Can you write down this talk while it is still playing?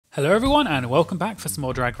Hello everyone and welcome back for some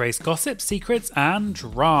more Drag Race gossip, secrets and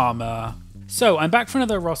drama. So I'm back for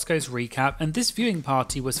another Roscoe's recap, and this viewing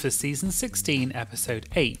party was for season 16 episode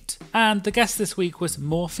 8, and the guest this week was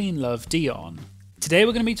Morphine Love Dion. Today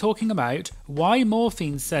we're going to be talking about why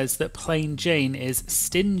Morphine says that Plain Jane is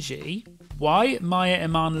stingy, why Maya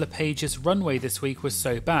Iman LePage's runway this week was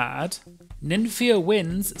so bad, Nymphia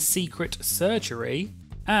Wind's secret surgery,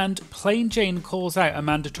 and Plain Jane calls out a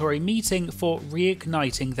mandatory meeting for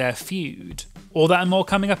reigniting their feud. All that and more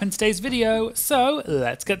coming up in today's video, so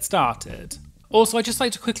let's get started. Also, I'd just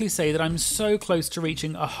like to quickly say that I'm so close to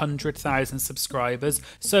reaching 100,000 subscribers,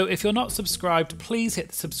 so if you're not subscribed, please hit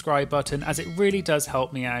the subscribe button as it really does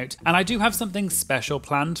help me out. And I do have something special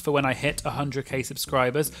planned for when I hit 100k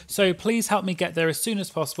subscribers, so please help me get there as soon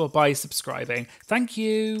as possible by subscribing. Thank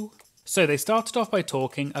you! So they started off by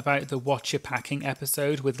talking about the Watch Your Packing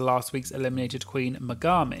episode with last week's eliminated queen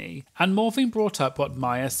Megami, and Morphine brought up what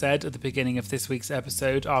Maya said at the beginning of this week's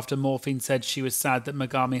episode after Morphine said she was sad that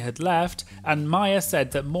Megami had left, and Maya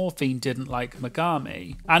said that Morphine didn't like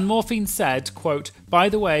Megami. And Morphine said, quote, "By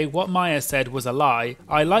the way, what Maya said was a lie.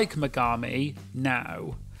 I like Megami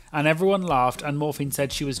now." And everyone laughed, and Morphine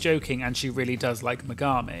said she was joking and she really does like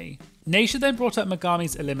Megami. Naysha then brought up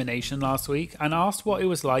Megami's elimination last week and asked what it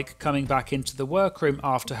was like coming back into the workroom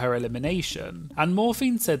after her elimination. And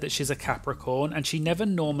Morphine said that she's a Capricorn and she never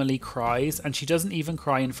normally cries, and she doesn't even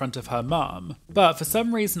cry in front of her mum. But for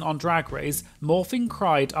some reason on Drag Race, Morphine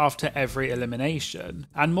cried after every elimination.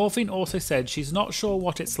 And Morphine also said she's not sure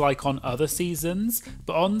what it's like on other seasons,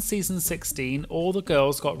 but on season 16 all the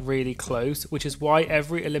girls got really close, which is why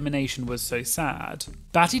every elimination was so sad.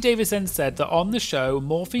 Batty Davis then said that on the show,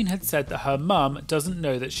 Morphine had said that her mum doesn't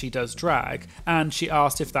know that she does drag, and she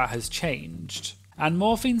asked if that has changed. And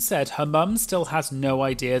Morphine said her mum still has no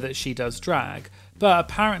idea that she does drag, but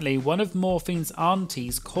apparently one of Morphine's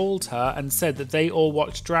aunties called her and said that they all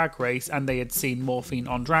watched Drag Race and they had seen Morphine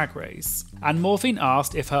on Drag Race. And Morphine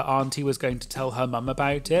asked if her auntie was going to tell her mum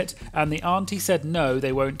about it, and the auntie said no,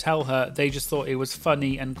 they won't tell her, they just thought it was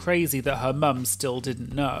funny and crazy that her mum still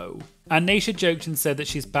didn't know. And Naysha joked and said that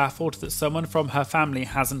she's baffled that someone from her family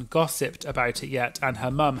hasn't gossiped about it yet and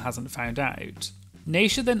her mum hasn't found out.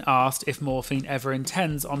 Naysha then asked if Morphine ever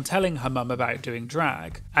intends on telling her mum about doing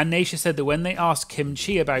drag, and Naysha said that when they asked Kim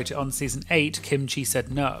Chi about it on season 8, Kim Chi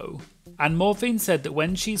said no. And Morphine said that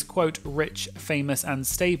when she's quote rich, famous and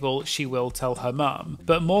stable, she will tell her mum.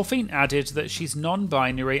 But Morphine added that she's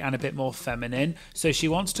non-binary and a bit more feminine, so she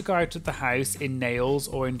wants to go out of the house in nails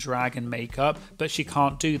or in drag and makeup, but she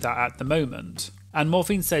can't do that at the moment. And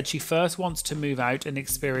Morphine said she first wants to move out and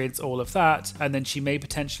experience all of that, and then she may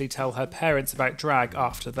potentially tell her parents about drag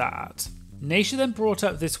after that. Naysha then brought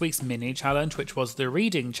up this week's mini challenge, which was the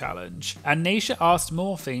reading challenge, and Naysha asked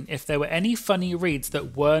Morphine if there were any funny reads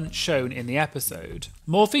that weren't shown in the episode.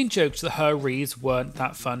 Morphine joked that her reads weren't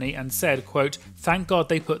that funny and said, quote, "Thank God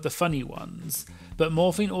they put the funny ones." But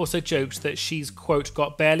Morphine also joked that she's, quote,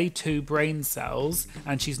 "got barely 2 brain cells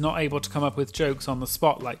and she's not able to come up with jokes on the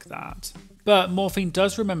spot like that." But Morphine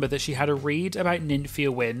does remember that she had a read about Nymphia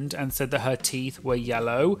Wind and said that her teeth were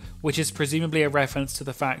yellow, which is presumably a reference to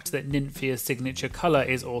the fact that Nymphia's signature colour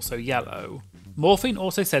is also yellow. Morphine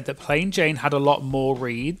also said that Plain Jane had a lot more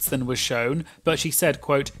reads than was shown, but she said,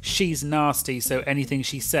 quote, "She's nasty, so anything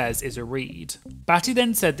she says is a read." Batty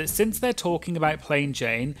then said that since they're talking about Plain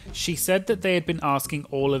Jane, she said that they had been asking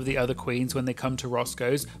all of the other queens when they come to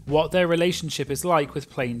Roscoe's what their relationship is like with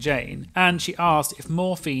Plain Jane, and she asked if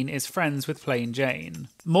Morphine is friends with Plain Jane.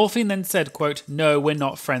 Morphine then said, quote, "No, we're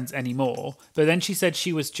not friends anymore," but then she said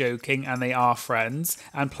she was joking and they are friends,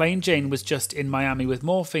 and Plain Jane was just in Miami with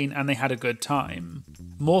Morphine and they had a good time.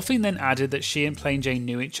 Morphine then added that she and Plain Jane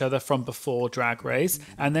knew each other from before Drag Race,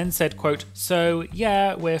 and then said, quote, "So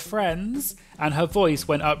yeah, we're friends," and her voice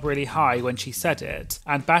went up really high when she said it.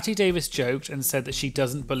 And Batty Davis joked and said that she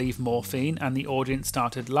doesn't believe Morphine, and the audience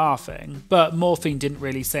started laughing, but Morphine didn't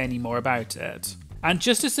really say any more about it. And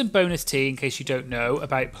just as some bonus tea in case you don't know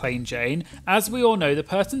about Plain Jane, as we all know, the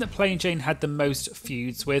person that Plain Jane had the most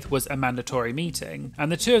feuds with was a mandatory meeting,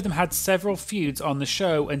 and the two of them had several feuds on the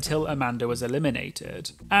show until Amanda was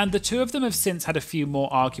eliminated. And the two of them have since had a few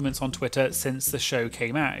more arguments on Twitter since the show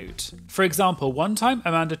came out. For example, one time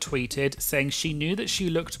Amanda tweeted saying she knew that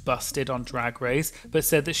she looked busted on Drag Race, but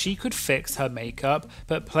said that she could fix her makeup,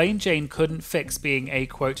 but Plain Jane couldn't fix being a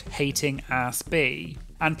quote hating ass B.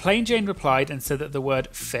 And Plain Jane replied and said that the word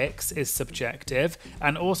fix is subjective,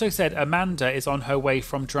 and also said Amanda is on her way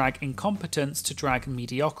from drag incompetence to drag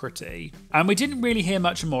mediocrity. And we didn't really hear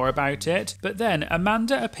much more about it, but then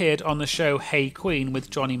Amanda appeared on the show Hey Queen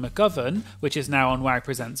with Johnny McGovern, which is now on Wow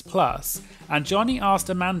Presents Plus, and Johnny asked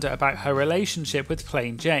Amanda about her relationship with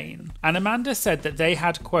Plain Jane. And Amanda said that they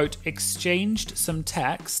had, quote, exchanged some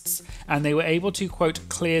texts, and they were able to, quote,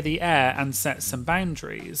 clear the air and set some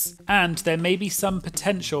boundaries. And there may be some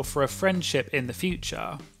potential for a friendship in the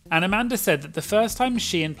future. And Amanda said that the first time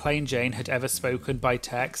she and Plain Jane had ever spoken by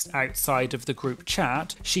text outside of the group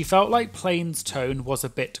chat, she felt like Plain's tone was a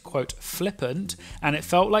bit, quote, flippant, and it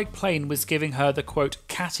felt like Plain was giving her the, quote,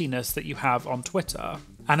 cattiness that you have on Twitter.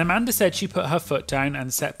 And Amanda said she put her foot down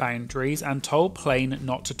and set boundaries and told Plain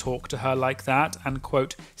not to talk to her like that and,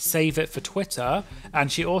 quote, save it for Twitter.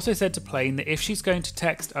 And she also said to Plain that if she's going to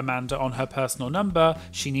text Amanda on her personal number,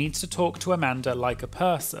 she needs to talk to Amanda like a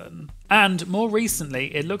person. And more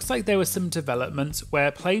recently, it looks like there were some developments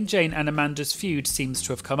where Plain Jane and Amanda's feud seems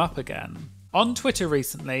to have come up again. On Twitter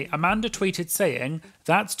recently, Amanda tweeted saying,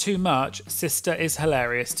 "That's too much, sister is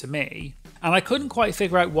hilarious to me." And I couldn't quite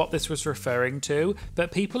figure out what this was referring to,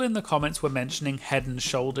 but people in the comments were mentioning Head and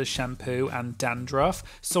Shoulders shampoo and dandruff,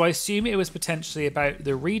 so I assume it was potentially about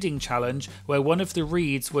the reading challenge where one of the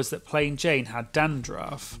reads was that Plain Jane had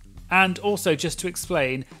dandruff. And also, just to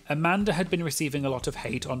explain, Amanda had been receiving a lot of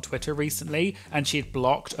hate on Twitter recently, and she had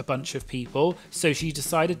blocked a bunch of people, so she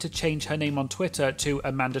decided to change her name on Twitter to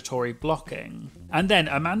a mandatory blocking. And then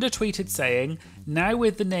Amanda tweeted saying, "Now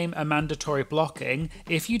with the name a mandatory blocking,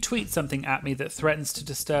 if you tweet something at me that threatens to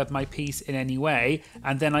disturb my peace in any way,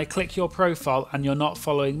 and then I click your profile and you're not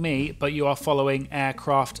following me, but you are following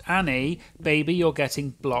Aircraft Annie, baby, you're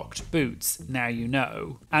getting blocked boots. Now you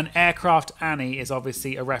know." And Aircraft Annie is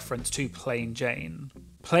obviously a reference to Plain Jane.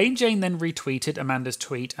 Plain Jane then retweeted Amanda's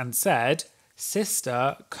tweet and said,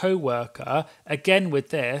 "Sister, co-worker, again with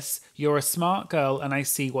this, you're a smart girl and I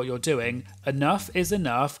see what you're doing. Enough is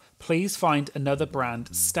enough. Please find another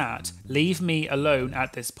brand stat. Leave me alone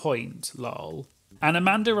at this point, lol." And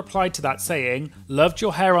Amanda replied to that saying, "Loved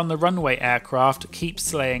your hair on the runway, Aircraft, keep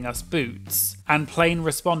slaying us boots." And Plain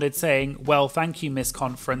responded saying, "Well, thank you, Miss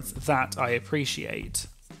Conference, that I appreciate."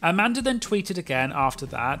 Amanda then tweeted again after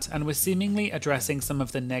that and was seemingly addressing some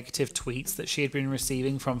of the negative tweets that she had been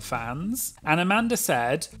receiving from fans. And Amanda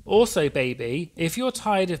said, "Also baby, if you're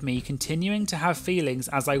tired of me continuing to have feelings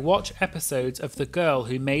as I watch episodes of the girl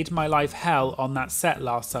who made my life hell on that set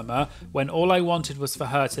last summer when all I wanted was for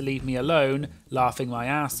her to leave me alone, laughing my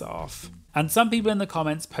ass off." And some people in the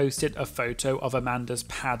comments posted a photo of Amanda's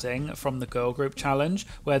padding from the girl group challenge,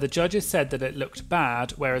 where the judges said that it looked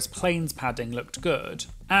bad, whereas Plain's padding looked good.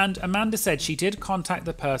 And Amanda said she did contact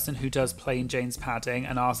the person who does Plain Jane's padding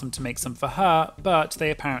and asked them to make some for her, but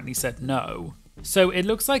they apparently said no. So it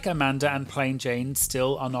looks like Amanda and Plain Jane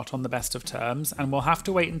still are not on the best of terms, and we'll have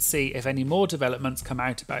to wait and see if any more developments come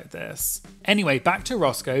out about this. Anyway, back to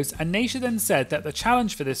Roscoe's, and Naysha then said that the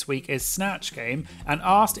challenge for this week is Snatch Game, and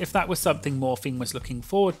asked if that was something Morphine was looking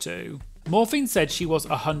forward to. Morphine said she was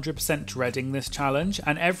 100% dreading this challenge,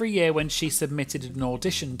 and every year when she submitted an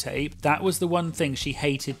audition tape, that was the one thing she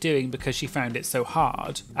hated doing because she found it so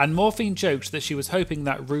hard. And Morphine joked that she was hoping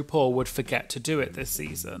that RuPaul would forget to do it this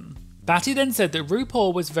season. Batty then said that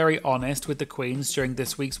RuPaul was very honest with the queens during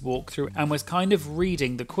this week's walkthrough and was kind of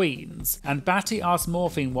reading the queens, and Batty asked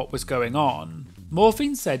Morphine what was going on.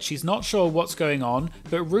 Morphine said she's not sure what's going on,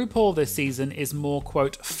 but RuPaul this season is more,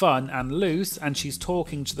 quote, fun and loose, and she's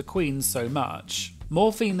talking to the queens so much.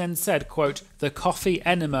 Morphine then said, quote, "The coffee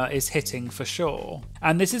enema is hitting for sure."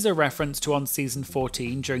 And this is a reference to on season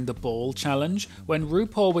 14 during the ball challenge, when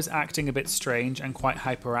RuPaul was acting a bit strange and quite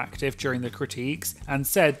hyperactive during the critiques, and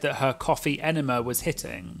said that her coffee enema was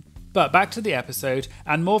hitting. But back to the episode,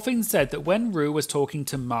 and Morphine said that when Ru was talking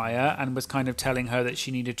to Maya and was kind of telling her that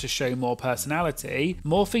she needed to show more personality,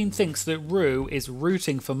 Morphine thinks that Ru is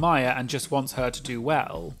rooting for Maya and just wants her to do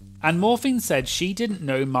well. And Morphine said she didn't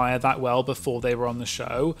know Maya that well before they were on the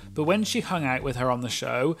show, but when she hung out with her on the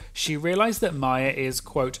show, she realised that Maya is,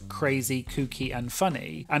 quote, crazy, kooky and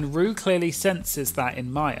funny, and Ru clearly senses that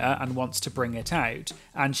in Maya and wants to bring it out,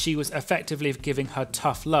 and she was effectively giving her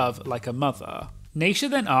tough love like a mother. Naysha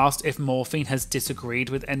then asked if Morphine has disagreed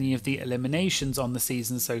with any of the eliminations on the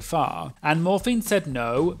season so far, and Morphine said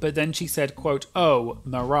no, but then she said, quote, "Oh,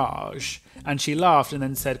 Mirage," and she laughed and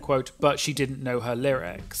then said, quote, "But she didn't know her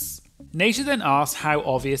lyrics." Naysha then asked how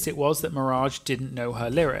obvious it was that Mirage didn't know her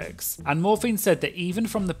lyrics, and Morphine said that even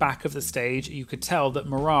from the back of the stage you could tell that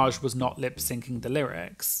Mirage was not lip-syncing the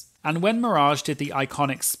lyrics. And when Mirage did the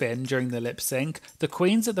iconic spin during the lip sync, the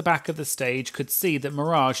queens at the back of the stage could see that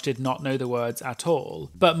Mirage did not know the words at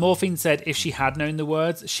all. But Morphine said if she had known the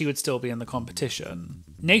words, she would still be in the competition.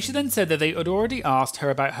 Naysha then said that they had already asked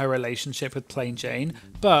her about her relationship with Plain Jane,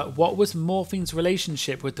 but what was Morphine's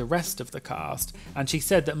relationship with the rest of the cast? And she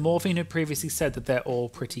said that Morphine had previously said that they're all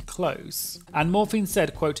pretty close. And Morphine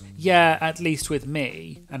said, quote, yeah, at least with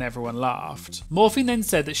me, and everyone laughed. Morphine then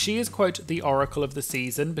said that she is, quote, the oracle of the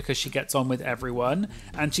season because she gets on with everyone,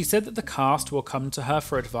 and she said that the cast will come to her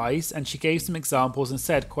for advice, and she gave some examples and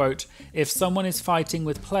said, quote, if someone is fighting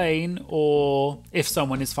with Plain, or if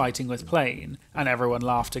someone is fighting with Plain, and everyone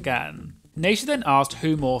laughed again. Naysha then asked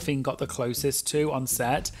who Morphine got the closest to on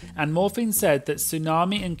set, and Morphine said that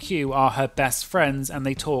Xunami and Q are her best friends and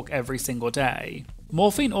they talk every single day.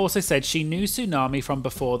 Morphine also said she knew Xunami from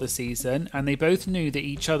before the season, and they both knew that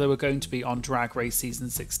each other were going to be on Drag Race Season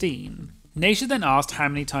 16. Naysha then asked how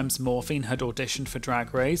many times Morphine had auditioned for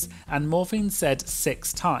Drag Race, and Morphine said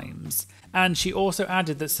 6 times. And she also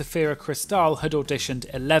added that Saphira Crystal had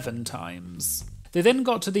auditioned 11 times. They then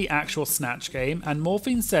got to the actual Snatch game, and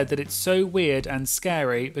Morphine said that it's so weird and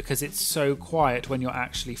scary because it's so quiet when you're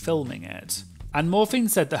actually filming it. And Morphine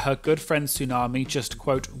said that her good friend Xunami just,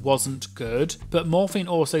 quote, wasn't good, but Morphine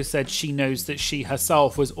also said she knows that she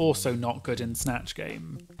herself was also not good in Snatch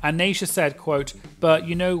Game. And Naysha said, quote, but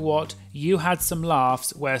you know what, you had some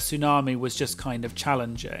laughs where Xunami was just kind of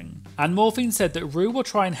challenging. And Morphine said that Ru will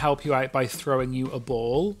try and help you out by throwing you a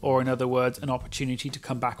ball, or in other words, an opportunity to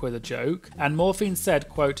come back with a joke. And Morphine said,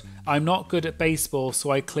 quote, I'm not good at baseball,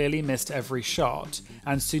 so I clearly missed every shot.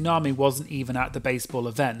 And Xunami wasn't even at the baseball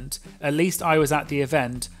event. At least I was at the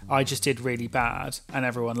event, I just did really bad. And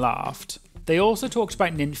everyone laughed. They also talked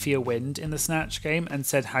about Nymphia Wind in the Snatch game and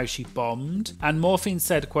said how she bombed, and Morphine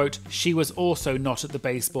said, quote, she was also not at the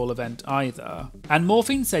baseball event either. And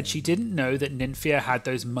Morphine said she didn't know that Nymphia had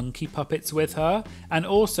those monkey puppets with her, and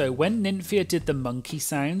also when Nymphia did the monkey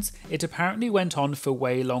sounds, it apparently went on for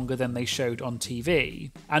way longer than they showed on TV.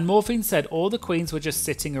 And Morphine said all the queens were just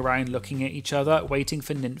sitting around looking at each other, waiting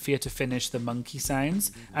for Nymphia to finish the monkey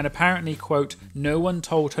sounds, and apparently, quote, no one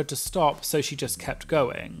told her to stop, so she just kept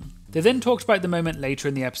going. They then talked about the moment later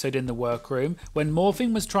in the episode in the workroom when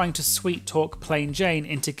Morphine was trying to sweet talk Plain Jane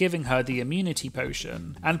into giving her the immunity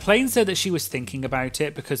potion. And Plain said that she was thinking about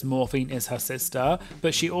it because Morphine is her sister,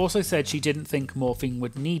 but she also said she didn't think Morphine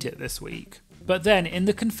would need it this week. But then, in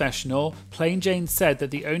the confessional, Plain Jane said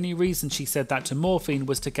that the only reason she said that to Morphine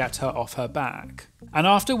was to get her off her back. And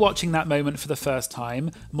after watching that moment for the first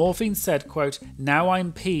time, Morphine said, quote, now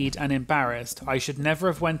I'm peed and embarrassed, I should never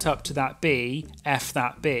have went up to that B, F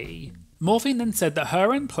that B. Morphine then said that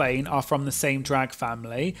her and Plain are from the same drag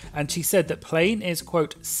family, and she said that Plain is,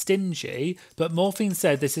 quote, stingy, but Morphine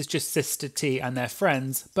said this is just Sister T and their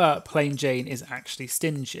friends, but Plain Jane is actually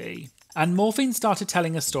stingy. And Morphine started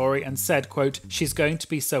telling a story and said, quote, she's going to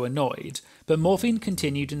be so annoyed. But Morphine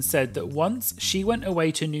continued and said that once she went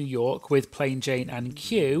away to New York with Plain Jane and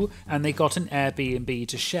Q, and they got an Airbnb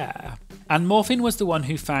to share. And Morphine was the one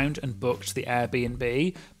who found and booked the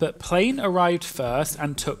Airbnb, but Plain arrived first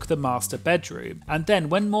and took the master bedroom. And then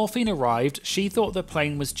when Morphine arrived, she thought that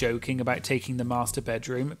Plain was joking about taking the master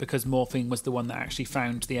bedroom because Morphine was the one that actually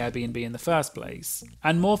found the Airbnb in the first place.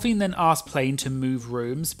 And Morphine then asked Plain to move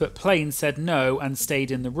rooms, but Plain said no and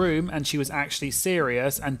stayed in the room, and she was actually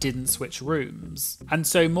serious and didn't switch rooms. And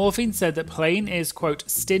so Morphine said that Plain is, quote,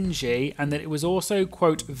 stingy, and that it was also,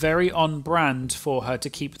 quote, very on brand for her to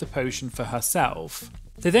keep the potion for herself.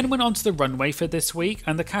 They then went on to the runway for this week,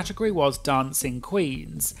 and the category was Dancing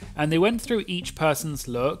Queens, and they went through each person's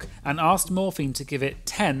look and asked Morphine to give it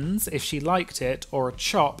 10s if she liked it or a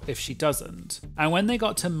chop if she doesn't. And when they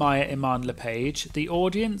got to Maya Iman LePage, the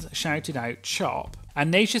audience shouted out chop.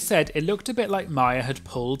 And Naysha said it looked a bit like Maya had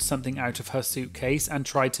pulled something out of her suitcase and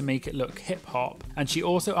tried to make it look hip-hop, and she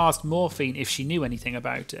also asked Morphine if she knew anything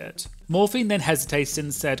about it. Morphine then hesitated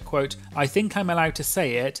and said, quote, I think I'm allowed to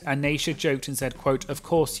say it, and Naysha joked and said, quote, of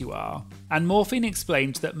course you are. And Morphine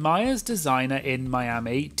explained that Maya's designer in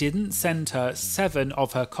Miami didn't send her 7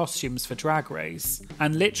 of her costumes for Drag Race.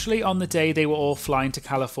 And literally on the day they were all flying to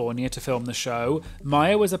California to film the show,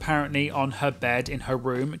 Maya was apparently on her bed in her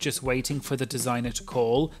room just waiting for the designer to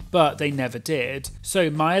call, but they never did. So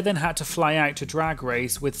Maya then had to fly out to Drag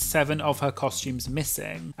Race with 7 of her costumes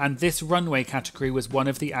missing, and this runway category was one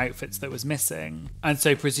of the outfits that was missing. And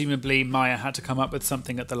so presumably Maya had to come up with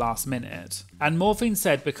something at the last minute. And Morphine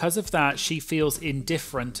said because of that she feels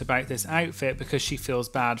indifferent about this outfit because she feels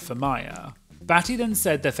bad for Maya. Batty then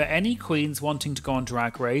said that for any queens wanting to go on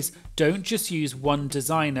Drag Race, don't just use one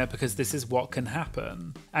designer because this is what can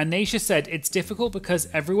happen. And Naysha said it's difficult because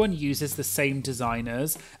everyone uses the same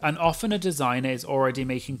designers, and often a designer is already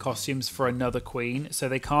making costumes for another queen, so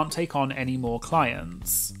they can't take on any more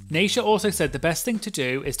clients. Naysha also said the best thing to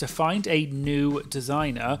do is to find a new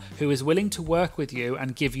designer who is willing to work with you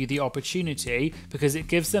and give you the opportunity, because it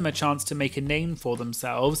gives them a chance to make a name for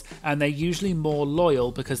themselves, and they're usually more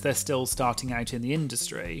loyal because they're still starting out in the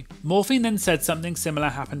industry. Morphine then said something similar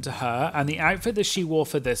happened to her, and the outfit that she wore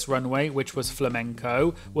for this runway, which was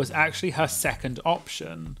flamenco, was actually her second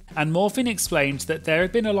option. And Morphine explained that there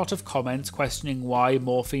had been a lot of comments questioning why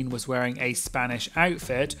Morphine was wearing a Spanish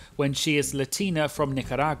outfit when she is Latina from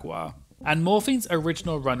Nicaragua. And Morphine's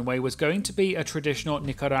original runway was going to be a traditional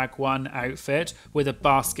Nicaraguan outfit with a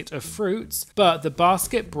basket of fruits, but the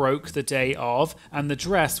basket broke the day of and the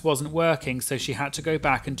dress wasn't working, so she had to go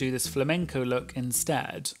back and do this flamenco look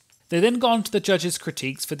instead. They then got on to the judges'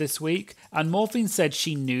 critiques for this week, and Morphine said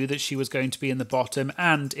she knew that she was going to be in the bottom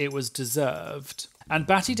and it was deserved. And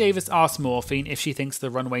Batty Davis asked Morphine if she thinks the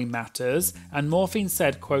runway matters, and Morphine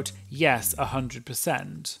said, quote, yes,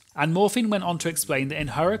 100%. And Morphine went on to explain that in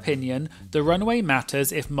her opinion, the runway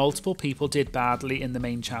matters if multiple people did badly in the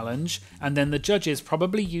main challenge, and then the judges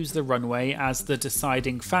probably use the runway as the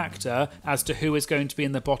deciding factor as to who is going to be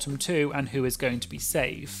in the bottom two and who is going to be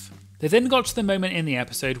safe. They then got to the moment in the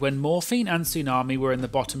episode when Morphine and Xunami were in the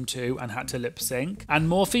bottom two and had to lip sync, and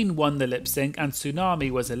Morphine won the lip sync and Xunami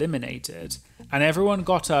was eliminated, and everyone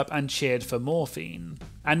got up and cheered for Morphine.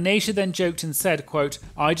 And Naysha then joked and said, quote,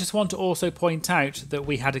 I just want to also point out that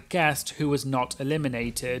we had a guest who was not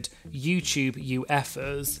eliminated, YouTube you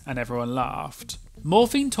effers, and everyone laughed.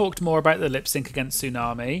 Morphine talked more about the lip sync against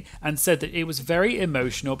Xunami and said that it was very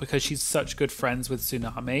emotional because she's such good friends with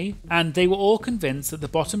Xunami, and they were all convinced that the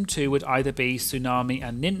bottom two would either be Xunami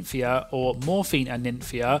and Nymphia or Morphine and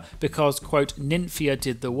Nymphia because, quote, Nymphia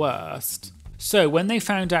did the worst. So when they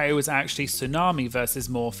found out it was actually Xunami versus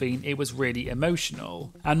Morphine, it was really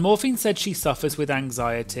emotional. And Morphine said she suffers with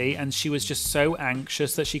anxiety and she was just so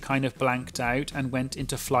anxious that she kind of blanked out and went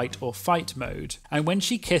into flight or fight mode. And when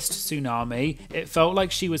she kissed Xunami, it felt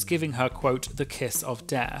like she was giving her, quote, the kiss of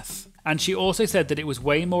death. And she also said that it was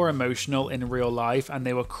way more emotional in real life and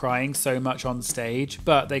they were crying so much on stage,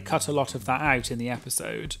 but they cut a lot of that out in the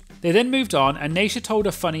episode. They then moved on and Naysha told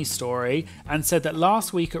a funny story and said that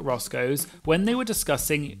last week at Roscoe's, when they were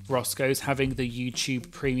discussing Roscoe's having the YouTube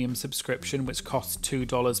premium subscription which costs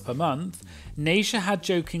 $2 per month, Naysha had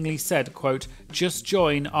jokingly said, quote, just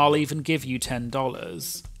join, I'll even give you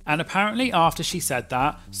 $10. And apparently after she said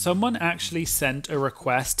that, someone actually sent a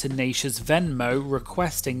request to Naysha's Venmo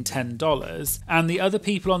requesting $10, and the other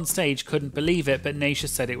people on stage couldn't believe it, but Naysha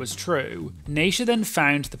said it was true. Naysha then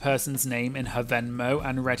found the person's name in her Venmo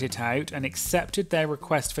and read it out and accepted their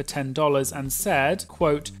request for $10 and said,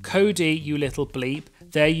 quote, Cody, you little bleep,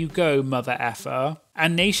 there you go, mother effer.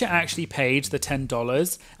 And Naysha actually paid the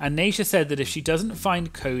 $10, and Naysha said that if she doesn't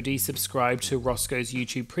find Cody subscribed to Roscoe's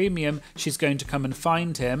YouTube Premium, she's going to come and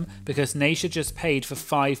find him because Naysha just paid for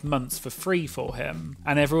 5 months for free for him.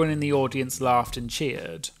 And everyone in the audience laughed and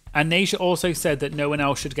cheered. And Naysha also said that no one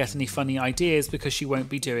else should get any funny ideas because she won't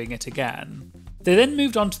be doing it again. They then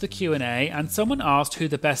moved on to the Q&A, and someone asked who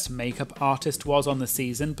the best makeup artist was on the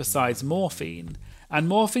season besides Morphine. And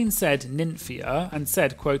Morphine said Nymphia and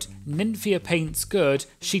said, quote, Nymphia paints good,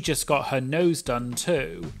 she just got her nose done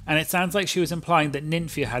too. And it sounds like she was implying that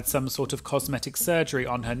Nymphia had some sort of cosmetic surgery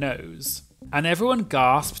on her nose. And everyone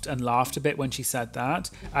gasped and laughed a bit when she said that,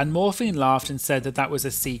 and Morphine laughed and said that that was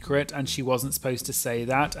a secret and she wasn't supposed to say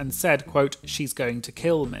that, and said, quote, she's going to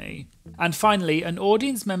kill me. And finally, an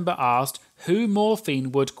audience member asked who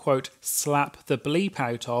Morphine would, quote, slap the bleep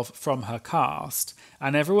out of from her cast,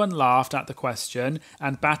 and everyone laughed at the question,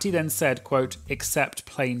 and Batty then said, quote, except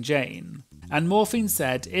Plain Jane. And Morphine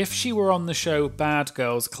said if she were on the show Bad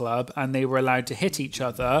Girls Club and they were allowed to hit each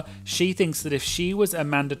other, she thinks that if she was a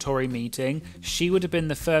mandatory meeting, she would have been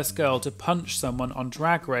the first girl to punch someone on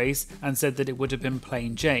Drag Race, and said that it would have been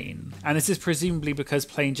Plain Jane. And this is presumably because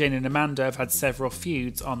Plain Jane and Amanda have had several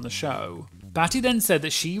feuds on the show. Batty then said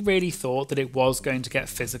that she really thought that it was going to get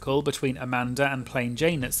physical between Amanda and Plain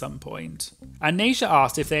Jane at some point. And Naysha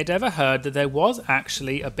asked if they had ever heard that there was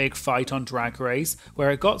actually a big fight on Drag Race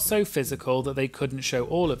where it got so physical that they couldn't show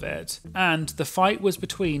all of it. And the fight was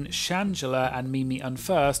between Shangela and Mimi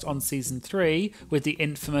Unfirst on season 3 with the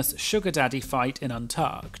infamous Sugar Daddy fight in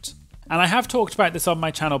Untucked. And I have talked about this on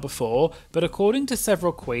my channel before, but according to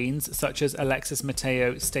several queens such as Alexis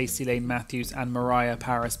Mateo, Stacey Lane Matthews and Mariah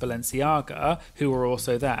Paris Balenciaga, who were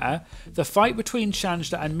also there, the fight between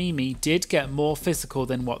Shangela and Mimi did get more physical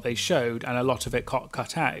than what they showed, and a lot of it got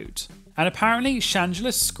cut out. And apparently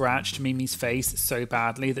Shangela scratched Mimi's face so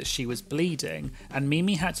badly that she was bleeding, and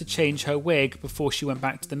Mimi had to change her wig before she went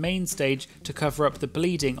back to the main stage to cover up the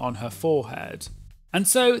bleeding on her forehead. And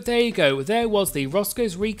so there you go, there was the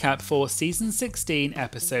Roscoe's recap for Season 16,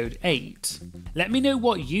 Episode 8. Let me know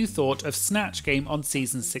what you thought of Snatch Game on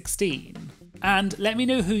Season 16. And let me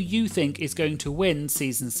know who you think is going to win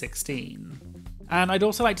Season 16. And I'd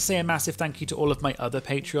also like to say a massive thank you to all of my other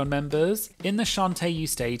Patreon members. In the Shantae You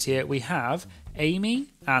Stay tier, we have Amy,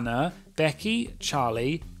 Anna, Becky,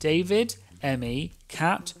 Charlie, David, Emmy,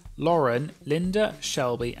 Kat, Lauren, Linda,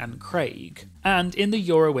 Shelby and Craig. And in the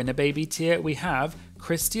You're a Winner Baby tier we have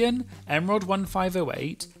Christian,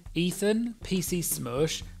 Emerald1508, Ethan, PC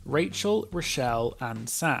Smush, Rachel, Rochelle and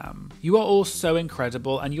Sam. You are all so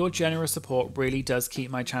incredible and your generous support really does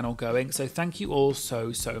keep my channel going, so thank you all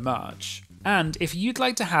so much. And if you'd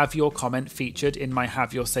like to have your comment featured in my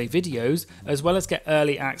Have Your Say videos, as well as get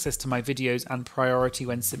early access to my videos and priority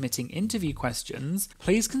when submitting interview questions,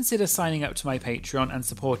 please consider signing up to my Patreon and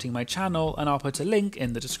supporting my channel, and I'll put a link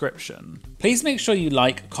in the description. Please make sure you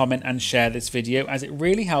like, comment and share this video as it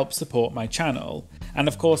really helps support my channel. And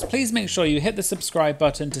of course, please make sure you hit the subscribe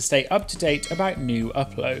button to stay up to date about new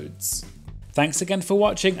uploads. Thanks again for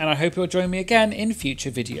watching, and I hope you'll join me again in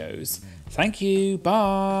future videos. Thank you,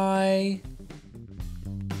 bye!